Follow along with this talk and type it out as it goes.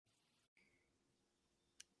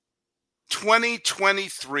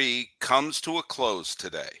2023 comes to a close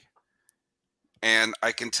today, and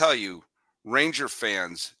I can tell you, Ranger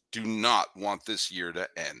fans do not want this year to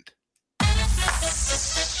end.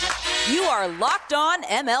 You are Locked On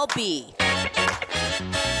MLB,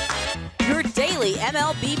 your daily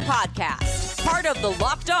MLB podcast, part of the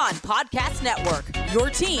Locked On Podcast Network, your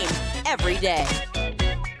team every day.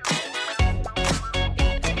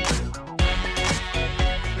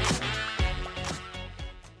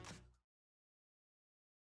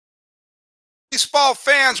 Baseball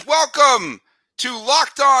fans, welcome to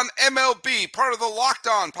Locked On MLB, part of the Locked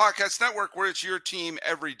On Podcast Network, where it's your team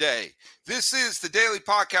every day. This is the daily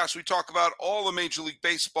podcast. We talk about all of Major League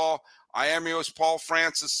Baseball. I am your host, Paul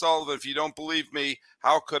Francis Sullivan. If you don't believe me,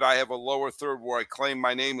 how could I have a lower third where I claim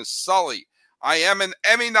my name is Sully? I am an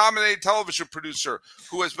Emmy-nominated television producer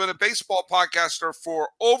who has been a baseball podcaster for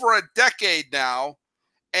over a decade now.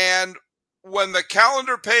 And when the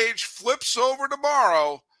calendar page flips over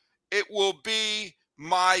tomorrow, it will be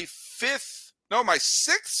my sixth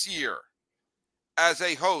year as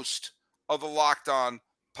a host of the Locked On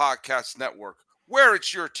Podcast Network, where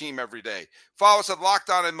it's your team every day. Follow us at Locked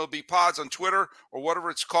On MLB Pods on Twitter or whatever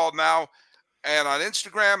it's called now. And on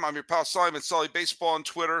Instagram, I'm your pal Sully at Sully Baseball on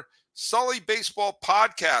Twitter, Sully Baseball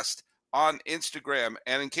Podcast on Instagram.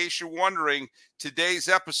 And in case you're wondering, today's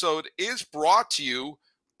episode is brought to you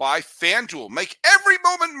by FanDuel. Make every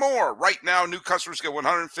moment more. Right now, new customers get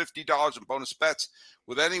 $150 in bonus bets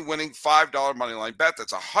with any winning $5 moneyline bet.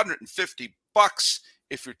 That's $150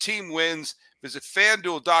 if your team wins. Visit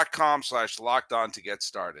FanDuel.com/lockedon to get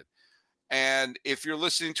started. And if you're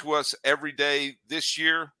listening to us every day this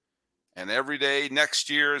year and every day next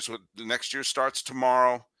year, is what the next year starts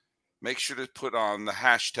tomorrow, make sure to put on the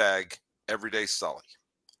hashtag EverydaySully.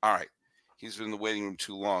 All right. He's been in the waiting room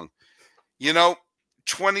too long. You know,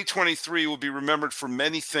 2023 will be remembered for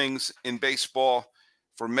many things in baseball,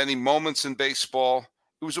 for many moments in baseball.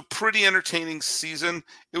 It was a pretty entertaining season.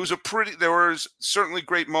 There was certainly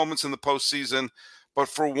great moments in the postseason, but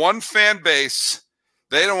for one fan base,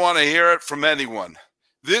 they don't want to hear it from anyone.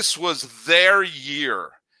 This was their year,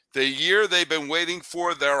 the year they've been waiting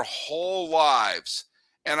for their whole lives.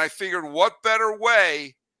 And I figured what better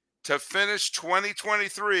way to finish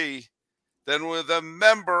 2023 than with a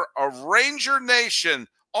member of Ranger Nation.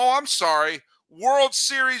 World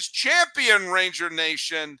Series champion Ranger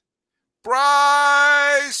Nation,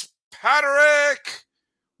 Brice Paterik.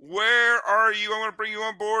 Where are you? I'm going to bring you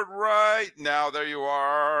on board right now. There you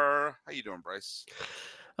are. How you doing, Brice?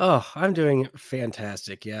 Oh, I'm doing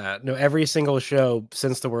fantastic. Yeah. No, every single show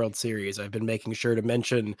since the World Series, I've been making sure to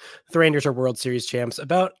mention the Rangers are World Series champs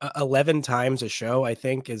about 11 times a show, I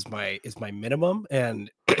think is my minimum. And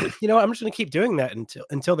I'm just going to keep doing that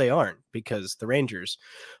until they aren't, because the Rangers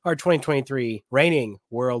are 2023 reigning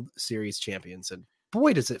World Series champions. And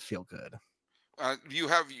boy, does it feel good. You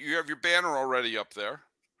have your banner already up there.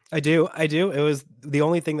 I do. It was the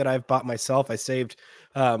only thing that I've bought myself. I saved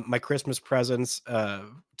my Christmas presents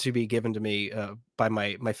to be given to me by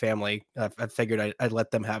my family. I figured I'd let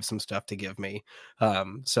them have some stuff to give me.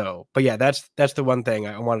 But yeah, that's the one thing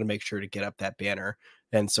I wanted to make sure to get up that banner.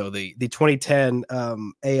 And so the 2010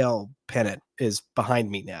 AL pennant is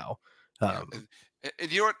behind me now. And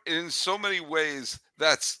you know what? In so many ways,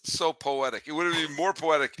 that's so poetic. It would have been more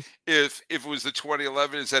poetic if it was the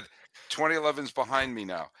 2011 and said 2011's behind me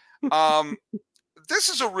now. This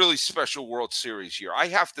is a really special World Series year, I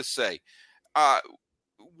have to say.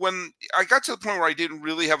 When I got to the point where I didn't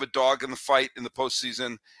really have a dog in the fight in the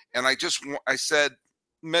postseason, and I said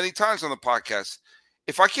many times on the podcast,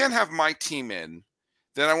 if I can't have my team in,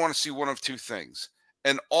 then I want to see one of two things: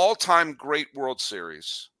 an all-time great World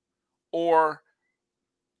Series or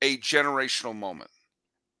a generational moment.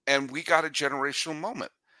 And we got a generational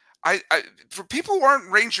moment. I for people who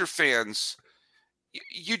aren't Ranger fans,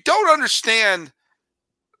 you don't understand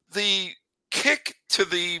the kick to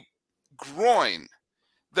the groin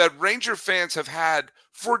that Ranger fans have had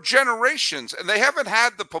for generations. And they haven't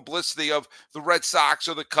had the publicity of the Red Sox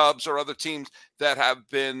or the Cubs or other teams that have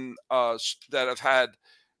been that have had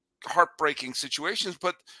heartbreaking situations.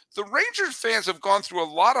 But the Rangers fans have gone through a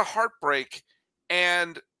lot of heartbreak,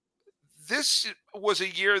 and this was a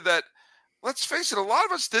year that, let's face it, a lot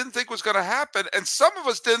of us didn't think was going to happen, and some of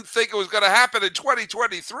us didn't think it was going to happen in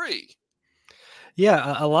 2023.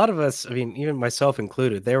 Yeah, a lot of us, I mean, even myself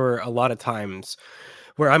included, there were a lot of times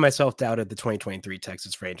where I myself doubted the 2023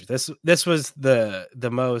 Texas Rangers. This was the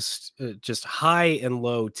most just high and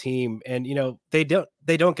low team, and they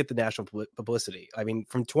don't get the national publicity. I mean,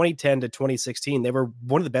 from 2010 to 2016, they were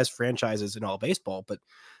one of the best franchises in all baseball, but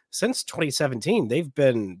since 2017, they've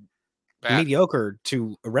been Bad. mediocre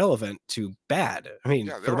to irrelevant to bad. I mean,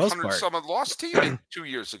 Yeah, they for the were most 100 part. some lost team 2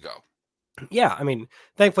 years ago. Yeah, I mean,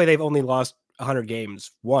 thankfully they've only lost 100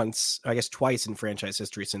 games once, I guess twice in franchise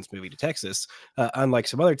history since moving to Texas, unlike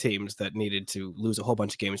some other teams that needed to lose a whole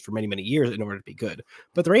bunch of games for many, many years in order to be good.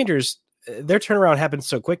 But the Rangers, their turnaround happened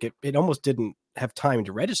so quick, it almost didn't have time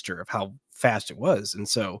to register of how fast it was. And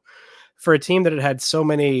so for a team that had so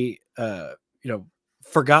many,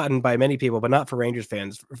 forgotten by many people, but not for Rangers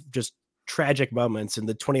fans, just tragic moments in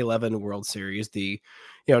the 2011 World Series, the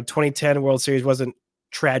 2010 World Series wasn't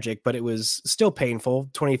tragic, but it was still painful.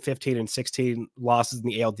 2015 and 16 losses in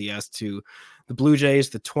the ALDS to the Blue Jays,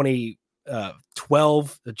 the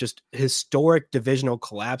 2012 just historic divisional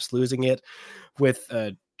collapse, losing it with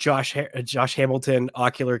Josh Hamilton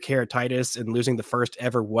ocular keratitis and losing the first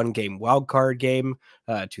ever one game wild card game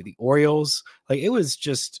to the Orioles. Like, it was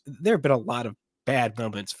just, there have been a lot of bad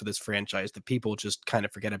moments for this franchise that people just kind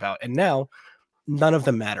of forget about, and now none of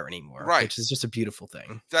them matter anymore, Right. which is just a beautiful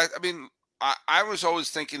thing. I was always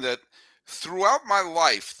thinking that throughout my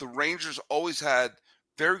life, the Rangers always had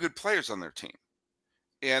very good players on their team.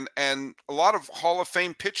 And a lot of Hall of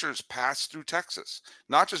Fame pitchers passed through Texas.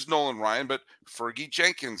 Not just Nolan Ryan, but Fergie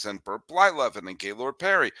Jenkins and Burt Blyleven and Gaylord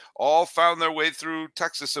Perry all found their way through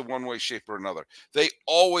Texas in one way, shape, or another. They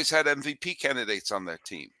always had MVP candidates on their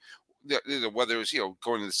team. Whether it was,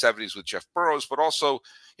 going to the 70s with Jeff Burroughs, but also,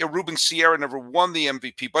 Ruben Sierra never won the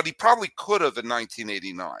MVP, but he probably could have in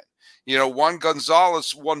 1989. Juan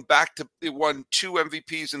Gonzalez won two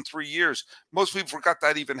MVPs in 3 years. Most people forgot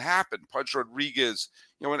that even happened. Pudge Rodriguez,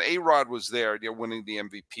 when A-Rod was there, winning the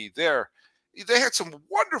MVP there. They had some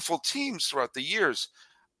wonderful teams throughout the years.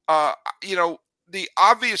 The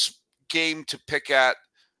obvious game to pick at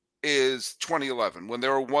is 2011, when they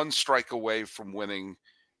were one strike away from winning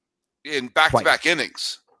in back-to-back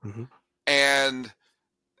innings. Mm-hmm. And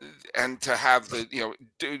to have the,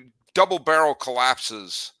 double barrel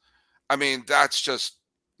collapses. I mean, that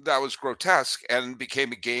was grotesque and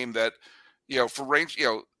became a game that, for Range,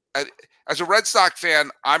 as a Red Sox fan,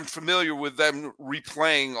 I'm familiar with them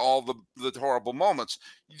replaying all the horrible moments.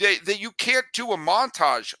 You can't do a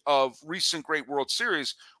montage of recent great World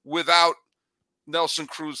Series without Nelson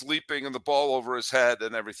Cruz leaping and the ball over his head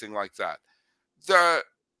and everything like that.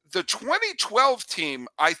 The 2012 team,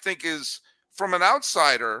 I think, is, from an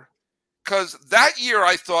outsider, because that year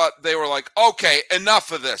I thought they were like, okay,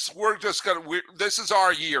 enough of this. This is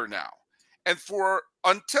our year now. And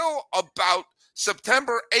until about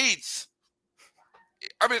September 8th,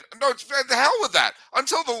 it's the hell with that.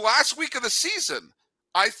 Until the last week of the season,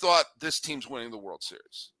 I thought this team's winning the World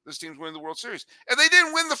Series. And they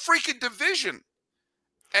didn't win the freaking division.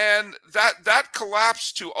 And that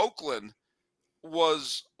collapse to Oakland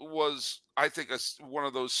was I think one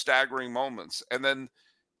of those staggering moments. And then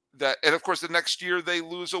and of course the next year they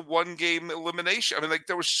lose a one-game elimination.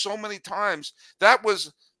 There were so many times that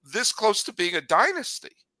was this close to being a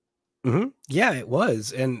dynasty. Mm-hmm. Yeah, it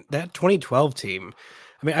was. And that 2012 team,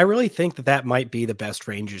 I really think that might be the best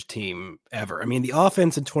Rangers team ever. The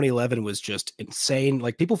offense in 2011 was just insane.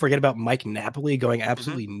 Like, people forget about Mike Napoli going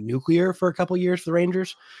absolutely nuclear for a couple years for the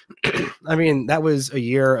Rangers. That was a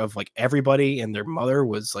year of, like, everybody and their mother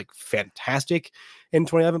was, like, fantastic in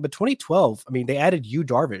 2011. But 2012, they added Yu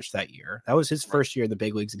Darvish that year. That was his first year in the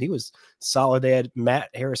big leagues, and he was solid. They had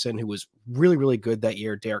Matt Harrison, who was really, really good that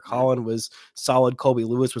year. Derek Holland was solid. Colby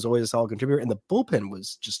Lewis was always a solid contributor, and the bullpen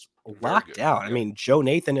was just locked down. Yeah. Joe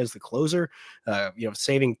Nathan as the closer,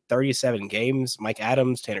 saving 37 games. Mike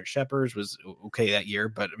Adams, Tanner Shepard was okay that year,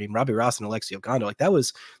 but Robbie Ross and Alexi Ogando, like, that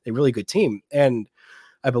was a really good team. And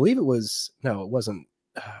I believe it wasn't.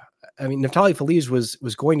 Neftali Feliz was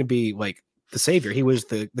going to be like the savior. He was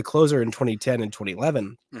the closer in 2010 and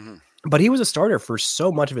 2011. Mm-hmm. But he was a starter for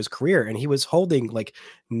so much of his career, and he was holding like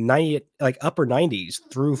upper 90s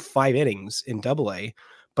through 5 innings in Double-A.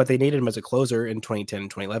 But they needed him as a closer in 2010 and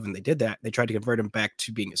 2011. They did that. They tried to convert him back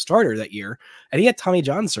to being a starter that year, and he had Tommy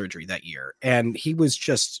John surgery that year, and he was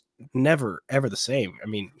just never, ever the same.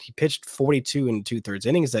 He pitched 42 and 2/3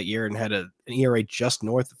 innings that year and had an ERA just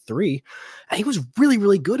north of 3, and he was really,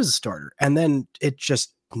 really good as a starter. And then it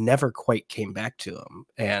just never quite came back to him,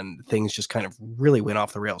 and things just kind of really went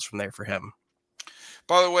off the rails from there for him.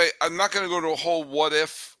 By the way, I'm not going to go to a whole what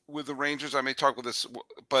if with the Rangers. I may talk with this,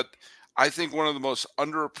 but I think one of the most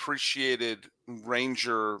underappreciated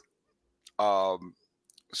Ranger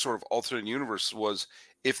sort of alternate universe was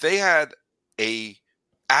if they had a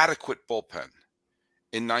adequate bullpen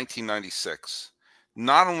in 1996,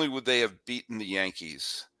 not only would they have beaten the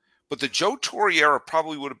Yankees, but the Joe Torre era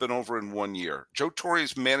probably would have been over in 1 year. Joe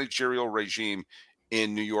Torre's managerial regime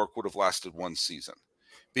in New York would have lasted one season,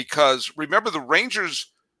 because remember the Rangers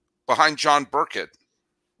behind John Burkett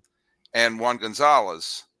and Juan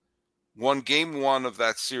Gonzalez won game one of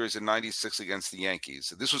that series in 96 against the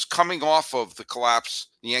Yankees. This was coming off of the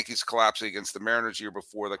Yankees collapsing against the Mariners the year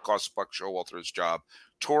before that cost Buck Showalter his job.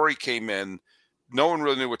 Torrey came in. No one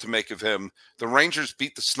really knew what to make of him. The Rangers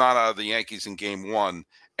beat the snot out of the Yankees in game one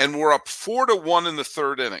and were up 4-1 in the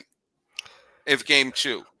third inning of game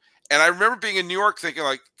two. And I remember being in New York thinking,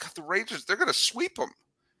 like, God, the Rangers, they're going to sweep them.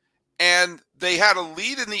 And they had a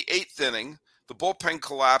lead in the eighth inning. The bullpen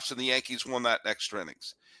collapsed, and the Yankees won that in extra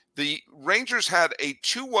innings. The Rangers had a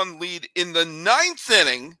 2-1 lead in the ninth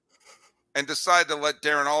inning and decided to let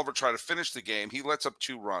Darren Oliver try to finish the game. He lets up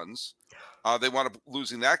 2 runs. They wound up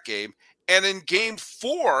losing that game. And in game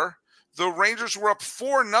 4, the Rangers were up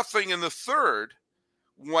 4-0 in the third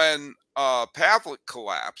when Paterik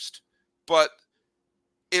collapsed. But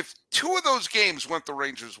if 2 of those games went the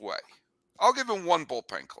Rangers' way, I'll give them 1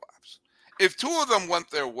 bullpen collapse. If 2 of them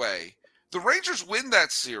went their way, the Rangers win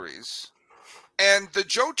that series. And the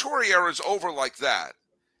Joe Torre era is over like that.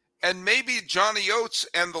 And maybe Johnny Oates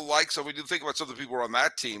and the likes of, we do think about some of the people who are on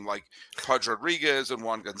that team, like Pudge Rodriguez and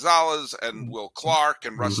Juan Gonzalez and Will Clark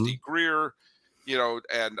and Rusty Greer,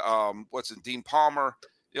 and Dean Palmer.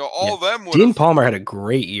 All of them would Dean Palmer had a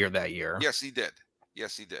great year that year. Yes, he did.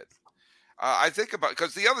 I think about,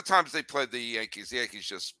 because the other times they played the Yankees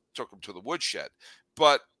just took them to the woodshed.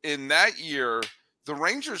 But in that year, the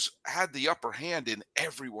Rangers had the upper hand in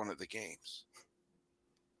every one of the games.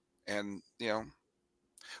 And,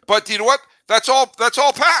 but you know what? That's all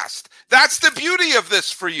past. That's the beauty of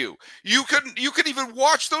this for you. You can even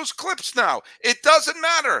watch those clips now. It doesn't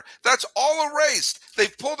matter. That's all erased.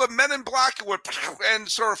 They've pulled a Men in Black and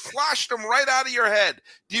sort of flashed them right out of your head.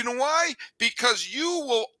 Do you know why? Because you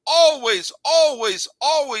will always, always,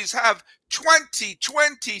 always have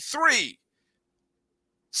 2023.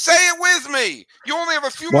 Say it with me. You only have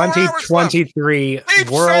a few more hours left. 2023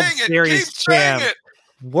 World Series champ.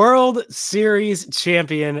 World Series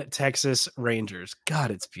champion Texas Rangers.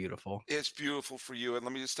 God, it's beautiful. It's beautiful for you. And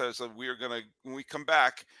let me just tell you, so when we come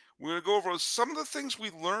back, we're going to go over some of the things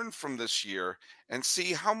we learned from this year and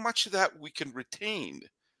see how much of that we can retain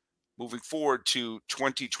moving forward to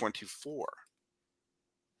 2024.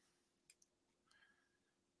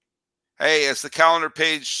 Hey, as the calendar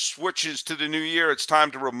page switches to the new year, it's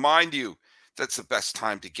time to remind you that's the best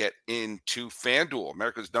time to get into FanDuel,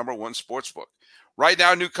 America's #1 sportsbook. Right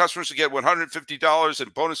now, new customers will get $150 in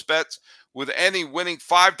bonus bets with any winning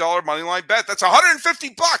 $5 moneyline bet. That's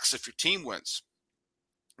 $150 if your team wins.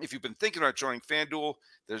 If you've been thinking about joining FanDuel,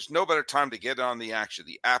 there's no better time to get on the action.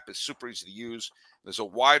 The app is super easy to use. There's a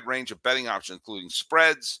wide range of betting options, including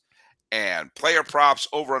spreads and player props,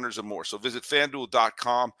 over-unders, and more. So visit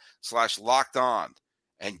FanDuel.com/lockedon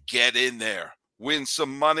and get in there. Win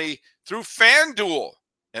some money through FanDuel,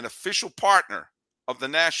 an official partner of the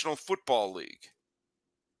National Football League.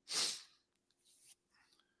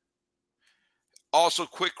 Also,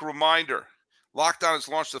 quick reminder, Locked On has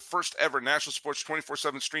launched the first ever national sports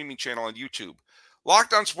 24/7 streaming channel on YouTube.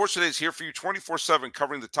 Locked On Sports Today is here for you 24/7,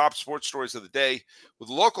 covering the top sports stories of the day with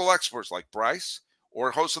local experts like Brice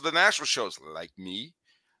or hosts of the national shows like me,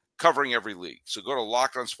 covering every league. So go to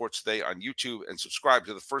Locked On Sports Today on YouTube and subscribe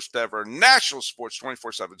to the first ever national sports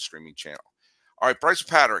 24/7 streaming channel. All right, Brice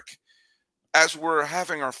Paterik, as we're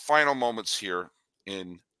having our final moments here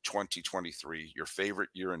in 2023, your favorite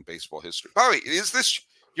year in baseball history. By the way, is this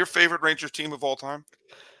your favorite Rangers team of all time?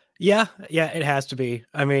 Yeah, it has to be.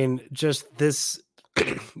 I mean, just this,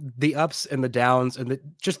 the ups and the downs, and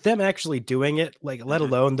just them actually doing it, like, let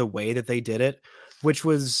alone the way that they did it, which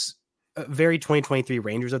was very 2023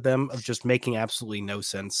 Rangers of them, of just making absolutely no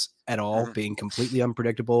sense at all, being completely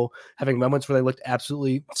unpredictable, having moments where they looked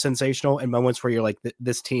absolutely sensational and moments where you're like,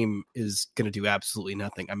 this team is going to do absolutely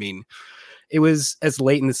nothing. I mean, it was as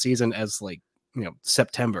late in the season as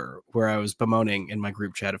September, where I was bemoaning in my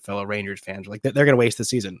group chat of fellow Rangers fans, like, they're going to waste the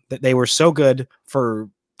season. They were so good for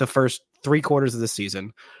the first 3 quarters of the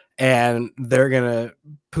season, and they're going to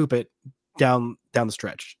poop it down the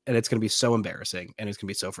stretch, and it's going to be so embarrassing, and it's going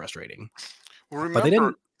to be so frustrating. Well, remember, but they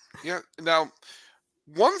didn't. Yeah. Now,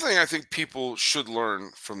 one thing I think people should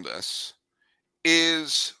learn from this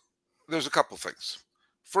is there's a couple things.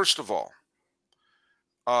 First of all,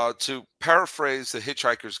 to paraphrase the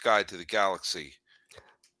Hitchhiker's Guide to the Galaxy,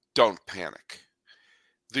 don't panic.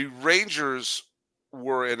 The Rangers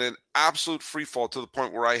were in an absolute free fall to the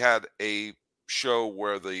point where I had a show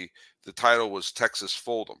where the title was Texas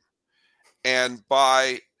Fold'em. And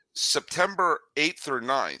by September 8th or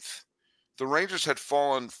 9th, the Rangers had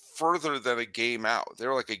fallen further than a game out. They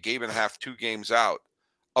were like a game and a half, 2 games out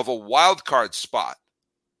of a wild card spot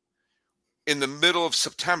in the middle of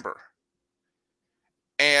September.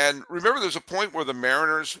 And remember, there's a point where the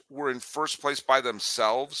Mariners were in first place by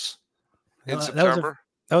themselves in That was September.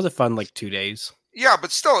 a fun like 2 days. Yeah,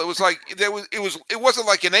 but still, it was like it wasn't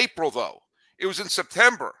like in April though. It was in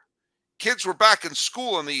September. Kids were back in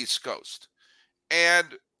school on the East Coast, and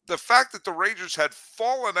the fact that the Rangers had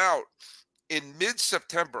fallen out in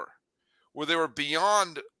mid-September, where they were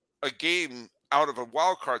beyond a game out of a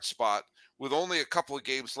wild card spot with only a couple of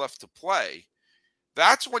games left to play.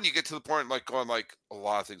 That's when you get to the point like going like a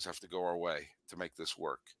lot of things have to go our way to make this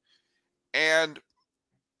work. And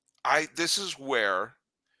this is where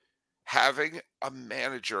having a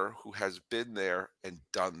manager who has been there and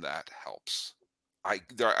done that helps. I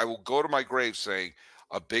will go to my grave saying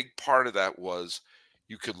a big part of that was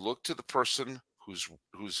you could look to the person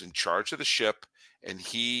who's in charge of the ship, and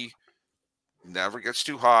he never gets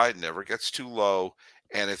too high, never gets too low.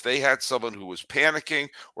 And if they had someone who was panicking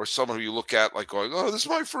or someone who you look at like going, oh, this is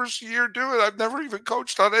my first year doing it. I've never even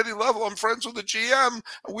coached on any level. I'm friends with the GM.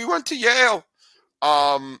 We went to Yale.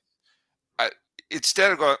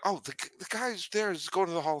 Instead of going, oh, the guy's there is going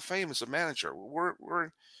to the Hall of Fame as a manager.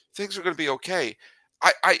 Things are going to be okay.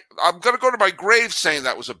 I'm going to go to my grave saying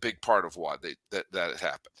that was a big part of why that it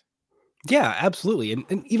happened. Yeah, absolutely.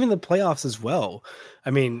 And even the playoffs as well.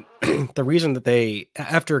 I mean, the reason that they,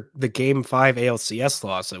 after the Game 5 ALCS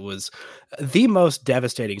loss, it was the most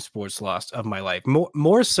devastating sports loss of my life.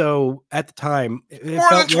 More so at the time. More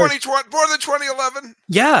than 2011.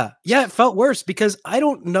 Yeah, it felt worse because I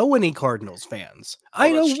don't know any Cardinals fans.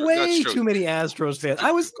 I know way too many Astros fans.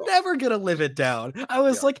 I was never going to live it down. I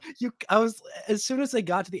was as soon as they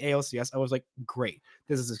got to the ALCS, I was like, great.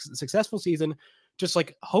 This is a successful season. Just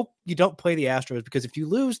like hope you don't play the Astros, because if you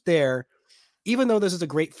lose there, even though this is a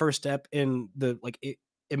great first step in the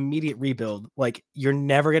immediate rebuild, like you're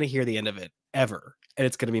never going to hear the end of it ever. And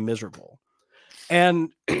it's going to be miserable.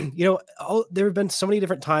 And, there have been so many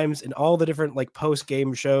different times in all the different like post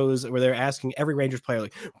game shows where they're asking every Rangers player,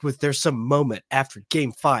 like, was there some moment after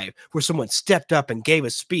Game 5 where someone stepped up and gave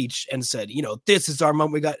a speech and said, this is our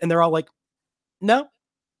moment we got. And they're all like, no,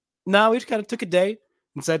 we just kind of took a day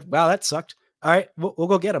and said, wow, that sucked. All right, we'll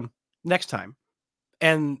go get him next time.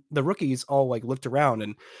 And the rookies all like looked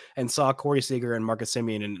around and saw Corey Seager and Marcus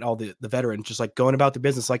Semien and all the veterans just like going about the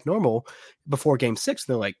business like normal before Game 6.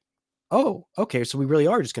 They're like, oh, okay, so we really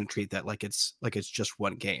are just going to treat that like it's just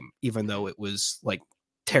one game, even though it was like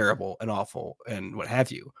terrible and awful and what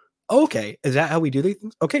have you. Okay, is that how we do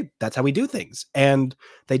things? Okay, that's how we do things. And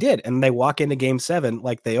they did. And they walk into Game 7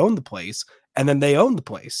 like they own the place, and then they own the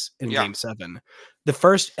place in Game 7. The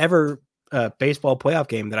first ever baseball playoff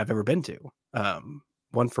game that I've ever been to,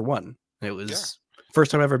 1-for-1. It was first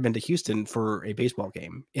time I've ever been to Houston for a baseball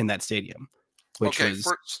game in that stadium, which was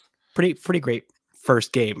pretty great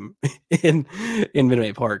first game in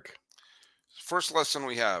Minute Park. First lesson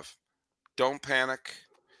we have: don't panic,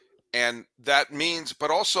 and that means,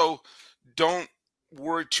 but also don't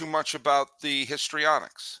worry too much about the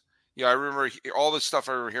histrionics. Yeah, I remember all this stuff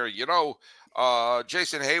I remember hearing.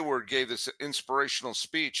 Jason Hayward gave this inspirational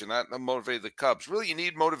speech, and that motivated the Cubs. Really, you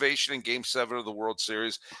need motivation in Game 7 of the World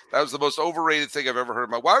Series. That was the most overrated thing I've ever heard.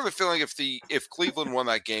 I have a feeling if Cleveland won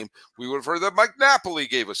that game, we would have heard that Mike Napoli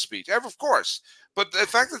gave a speech. Of course. But the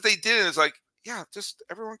fact that they didn't is like, yeah, just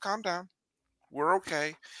everyone calm down. We're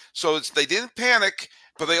okay. So they didn't panic,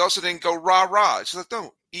 but they also didn't go rah-rah. It's like,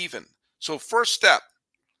 no, even. So first step,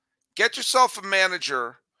 get yourself a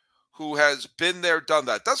manager who has been there, done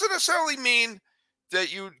that. Doesn't necessarily mean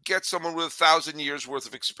that you get someone with 1,000 years worth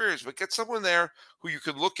of experience, but get someone there who you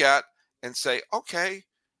can look at and say, okay,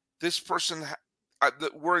 this person,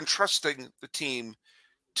 we're entrusting the team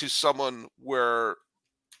to someone where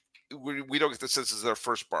we don't get the sense it's their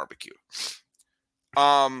first barbecue.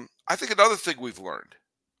 I think another thing we've learned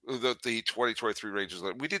that the 2023 Rangers,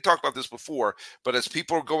 we did talk about this before, but as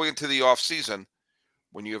people are going into the offseason,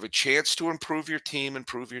 when you have a chance to improve your team.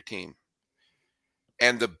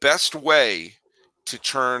 And the best way to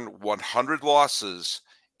turn 100 losses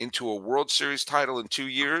into a World Series title in 2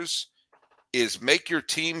 years is make your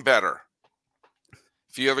team better.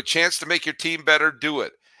 If you have a chance to make your team better, do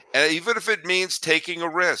it. And even if it means taking a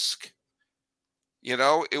risk.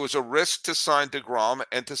 It was a risk to sign DeGrom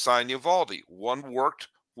and to sign Eovaldi. One worked,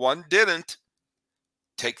 one didn't.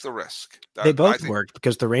 Take the risk. They both worked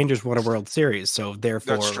because the Rangers won a World Series. So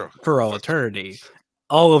therefore, for all eternity,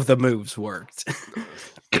 all of the moves worked.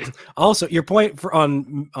 Also, your point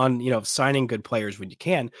on signing good players when you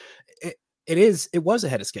can, it was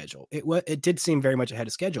ahead of schedule. It did seem very much ahead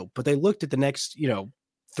of schedule, but they looked at the next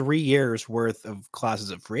 3 years worth of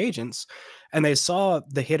classes of free agents, and they saw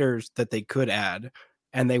the hitters that they could add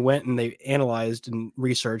and they went and they analyzed and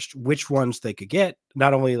researched which ones they could get,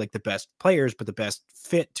 not only like the best players, but the best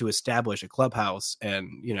fit to establish a clubhouse and,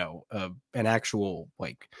 an actual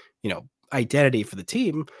identity for the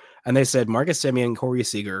team. And they said Marcus Semien and Corey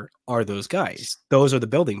Seager are those guys. Those are the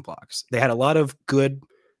building blocks. They had a lot of good,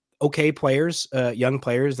 okay players, young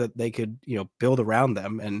players that they could, build around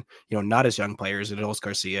them, and, not as young players, Adolis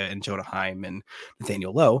Garcia and Jonah Heim and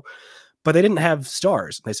Nathaniel Lowe, but they didn't have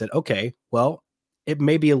stars. They said, okay, well, it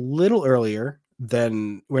may be a little earlier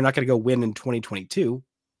than we're not going to go win in 2022.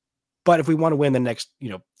 But if we want to win the next,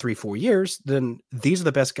 3-4 years, then these are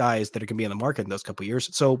the best guys that are going to be on the market in those couple of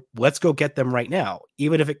years. So let's go get them right now.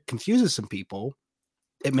 Even if it confuses some people,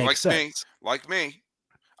 it makes sense. Like me,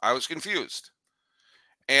 I was confused.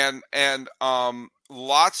 And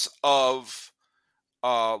lots of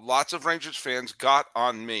Rangers fans got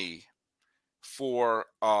on me for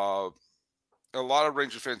a lot of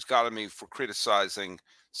Rangers fans got on me for criticizing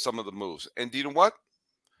some of the moves. And do you know what?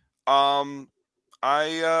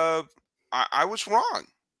 I was wrong.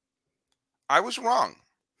 I was wrong.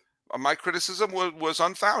 My criticism was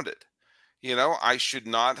unfounded. I should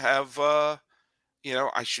not have. I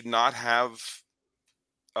should not have.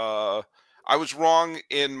 I was wrong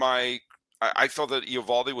in my. I felt that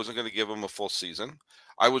Eovaldi wasn't going to give him a full season.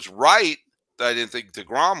 I was right that I didn't think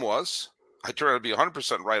DeGrom was. I turned out to be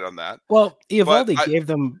 100% right on that. Well, Eovaldi gave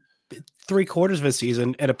them 3/4 of a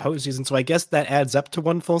season and a postseason, so I guess that adds up to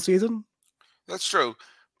one full season. That's true.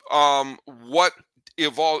 What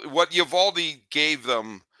Eovaldi gave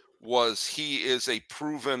them was he is a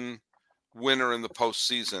proven winner in the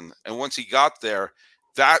postseason, and once he got there,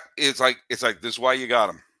 that is like this is why you got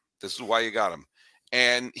him. This is why you got him,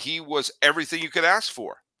 and he was everything you could ask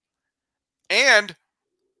for. And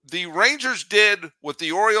the Rangers did what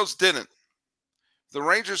the Orioles didn't. The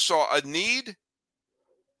Rangers saw a need.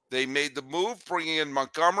 They made the move, bringing in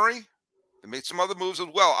Montgomery. They made some other moves as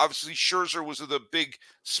well. Obviously, Scherzer was the big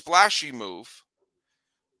splashy move,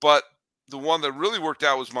 but the one that really worked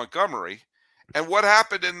out was Montgomery. And what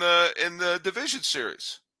happened in the division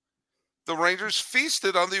series? The Rangers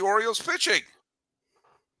feasted on the Orioles pitching,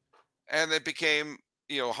 and it became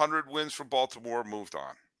 100 wins for Baltimore. Moved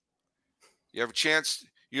on. You have a chance.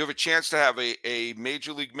 You have a chance to have a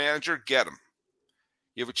major league manager. Get him.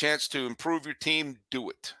 You have a chance to improve your team. Do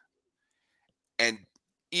it. And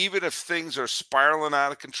even if things are spiraling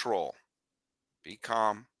out of control, be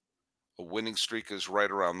calm. A winning streak is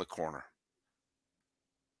right around the corner.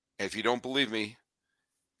 And if you don't believe me,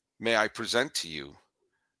 may I present to you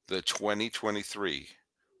the 2023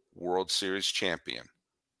 World Series champion,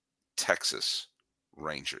 Texas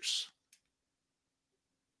Rangers.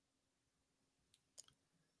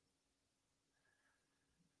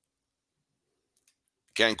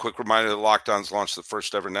 Again, quick reminder that Locked On's launched the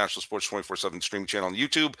first ever national sports 24/7 streaming channel on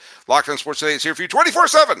YouTube. Locked On Sports Today is here for you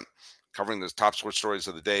 24/7, covering the top sports stories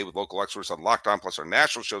of the day with local experts on Locked On, plus our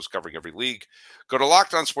national shows covering every league. Go to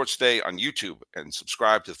Locked On Sports Today on YouTube and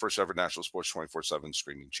subscribe to the first ever national sports 24/7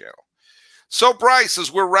 streaming channel. So, Brice,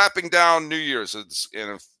 as we're wrapping down New Year's, it's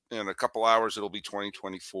in a couple hours, it'll be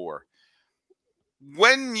 2024.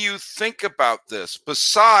 When you think about this,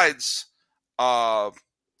 besides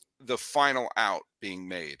the final out being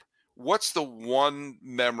made, what's the one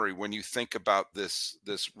memory when you think about this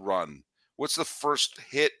run? What's the first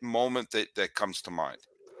hit moment that comes to mind?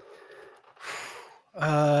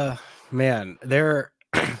 Man,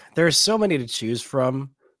 there's so many to choose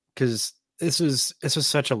from, because this was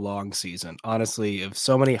such a long season, honestly, of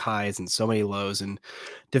so many highs and so many lows, and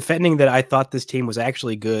defending that I thought this team was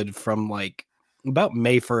actually good from like about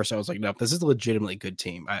May 1st. I was like, no, this is a legitimately good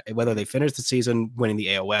team. Whether they finish the season winning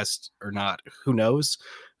the AL West or not, who knows?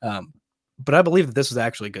 But I believe that this was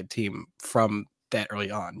actually a good team from that early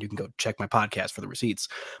on. You can go check my podcast for the receipts.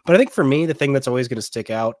 But I think for me, the thing that's always going to stick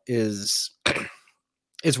out is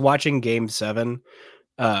watching Game 7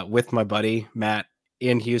 with my buddy Matt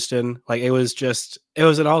in Houston. Like, it was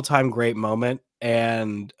an all-time great moment,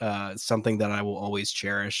 and something that I will always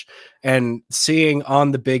cherish. And seeing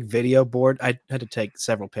on the big video board, I had to take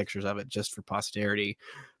several pictures of it just for posterity,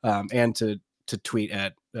 and to tweet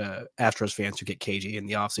at Astros fans who get cagey in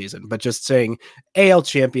the offseason. But just saying AL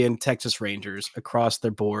champion Texas Rangers across their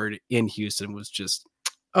board in Houston was just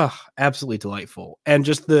absolutely delightful. And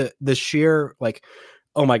just the sheer, like,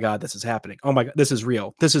 oh my God, this is happening. Oh my God, this is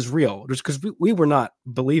real. This is real. Just because we were not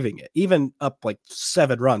believing it. Even up like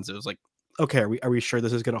 7 runs, it was like, okay, are we sure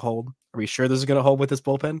this is going to hold? Are we sure this is going to hold with this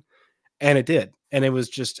bullpen? And it did. And it was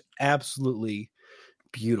just absolutely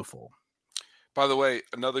beautiful. By the way,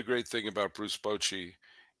 another great thing about Bruce Bochy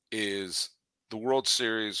is the World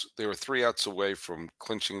Series. They were 3 outs away from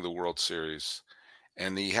clinching the World Series,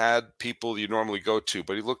 and he had people you normally go to,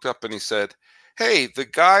 but he looked up and he said, "Hey, the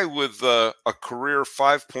guy with a career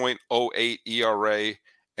 5.08 ERA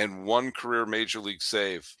and one career major league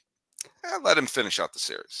save, let him finish out the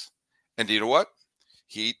series." And you know what?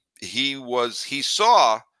 He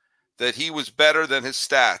saw that he was better than his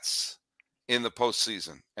stats in the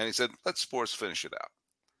postseason, and he said, "Let Spores finish it out."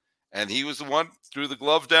 And he was the one threw the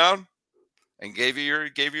glove down and gave you.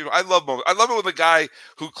 I love it when the guy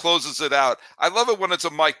who closes it out. I love it when it's a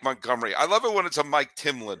Mike Montgomery. I love it when it's a Mike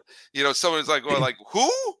Timlin. Someone's like going like, who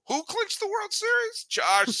clinched the World Series?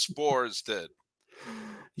 Josh Spores did.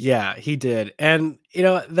 Yeah, he did. And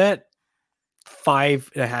that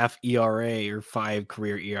 5.5 ERA or 5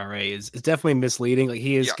 career ERA is definitely misleading. Like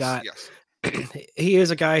he has got he is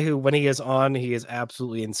a guy who, when he is on, he is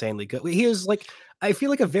absolutely insanely good. He is like, I feel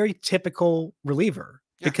like a very typical reliever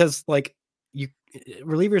because like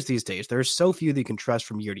relievers these days, there's so few that you can trust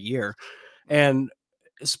from year to year. And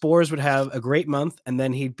Spores would have a great month, and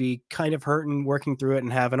then he'd be kind of hurt and working through it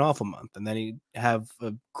and have an awful month. And then he'd have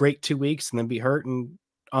a great 2 weeks and then be hurt and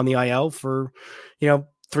on the IL for,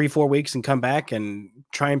 3-4 weeks and come back and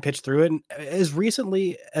try and pitch through it. And as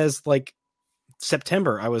recently as like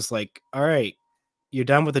September, I was like, all right, you're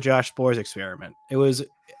done with the Josh Spores experiment.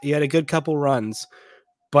 You had a good couple runs,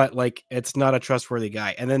 but like, it's not a trustworthy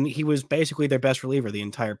guy. And then he was basically their best reliever the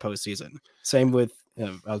entire postseason. Same with, I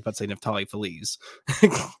was about to say Neftali Feliz.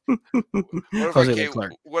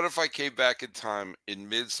 What if I came back in time in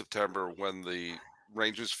mid-September when the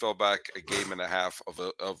Rangers fell back a game and a half of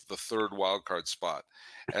the third wild card spot,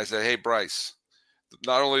 and I said, "Hey, Brice,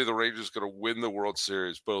 not only are the Rangers going to win the World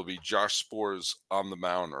Series, but it'll be Josh Spores on the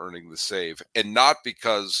mound earning the save, and not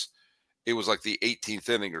because it was like the 18th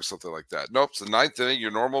inning or something like that. Nope, it's the 9th inning.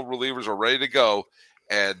 Your normal relievers are ready to go."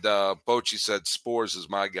 And Bochy said, "Spores is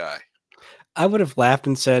my guy." I would have laughed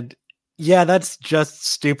and said, "Yeah, that's just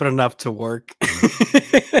stupid enough to work."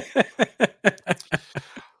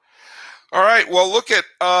 All right. Well, look at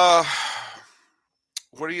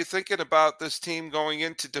what are you thinking about this team going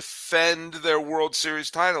in to defend their World Series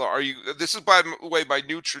title? This is, by the way, my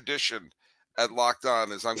new tradition at Locked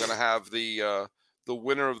On is I'm going to have the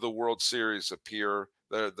winner of the World Series appear.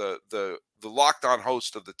 The Locked On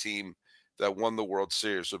host of the team that won the World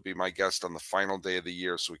Series would be my guest on the final day of the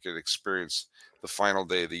year, so we can experience the final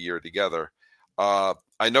day of the year together.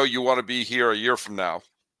 I know you want to be here a year from now.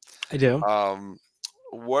 I do.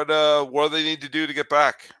 What do they need to do to get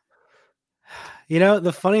back?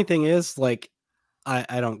 The funny thing is, like,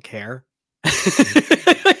 I don't care.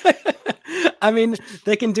 I mean,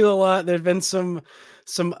 they can do a lot. There've been some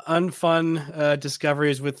unfun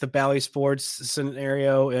discoveries with the Bally Sports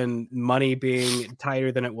scenario and money being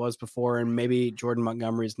tighter than it was before, and maybe Jordan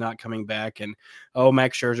Montgomery's not coming back, and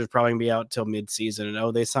Max Scherzer's probably gonna be out till midseason,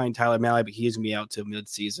 and they signed Tyler Mahle, but he's gonna be out till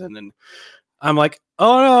midseason, and I'm like,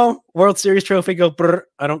 oh no, World Series trophy, go brr,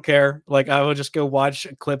 I don't care. Like, I will just go watch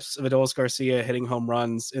clips of Adolis Garcia hitting home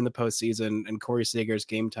runs in the postseason and Corey Seager's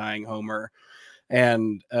game tying homer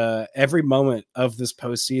and every moment of this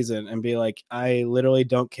postseason and be like, I literally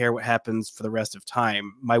don't care what happens for the rest of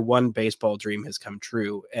time. My one baseball dream has come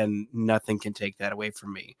true and nothing can take that away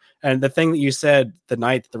from me. And the thing that you said the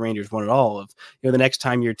night that the Rangers won it all of, the next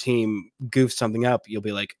time your team goofs something up, you'll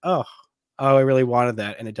be like, oh, I really wanted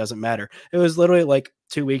that, and it doesn't matter. It was literally like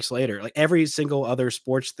 2 weeks later. Like every single other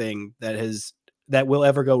sports thing that will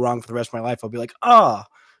ever go wrong for the rest of my life, I'll be like, oh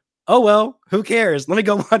well, who cares? Let me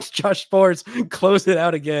go watch Josh Spores close it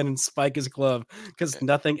out again and spike his glove because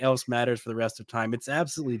nothing else matters for the rest of time. It's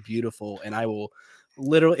absolutely beautiful, and I will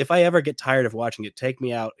literally, if I ever get tired of watching it, take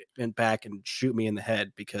me out and back and shoot me in the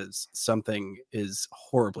head because something is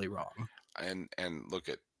horribly wrong. And look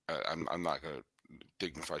at, I'm not going to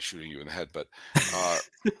dignify shooting you in the head, but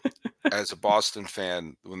as a Boston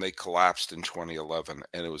fan, when they collapsed in 2011,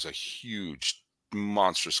 and it was a huge,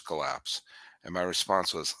 monstrous collapse, and my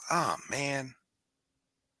response was, "Oh man,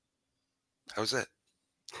 that was it,"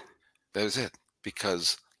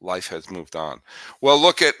 because life has moved on. Well,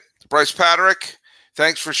 look at Brice Paterik.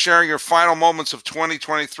 Thanks for sharing your final moments of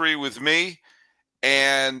 2023 with me,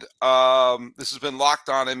 and this has been Locked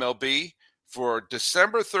On MLB for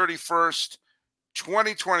December 31st.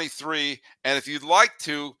 2023, and if you'd like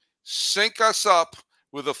to sync us up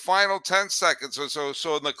with the final 10 seconds or so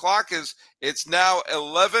the clock it's now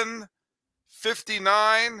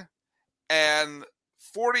 11:59 and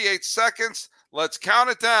 48 seconds. Let's count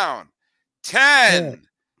it down. 10,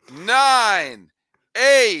 9,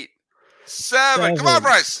 8, 7. Come on,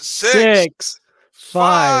 Brice. 6,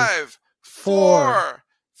 5, 4,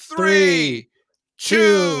 3,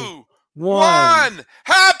 2, 1.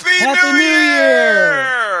 Happy New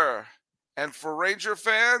Year! And for Ranger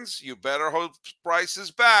fans, you better hope Brice is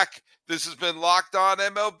back. This has been Locked On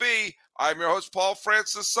MLB. I'm your host, Paul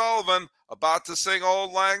Francis Sullivan, about to sing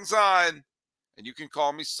Old Lang Syne, and you can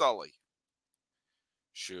call me Sully.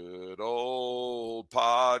 Should old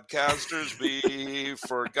podcasters be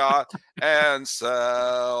forgot and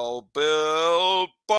sell Bill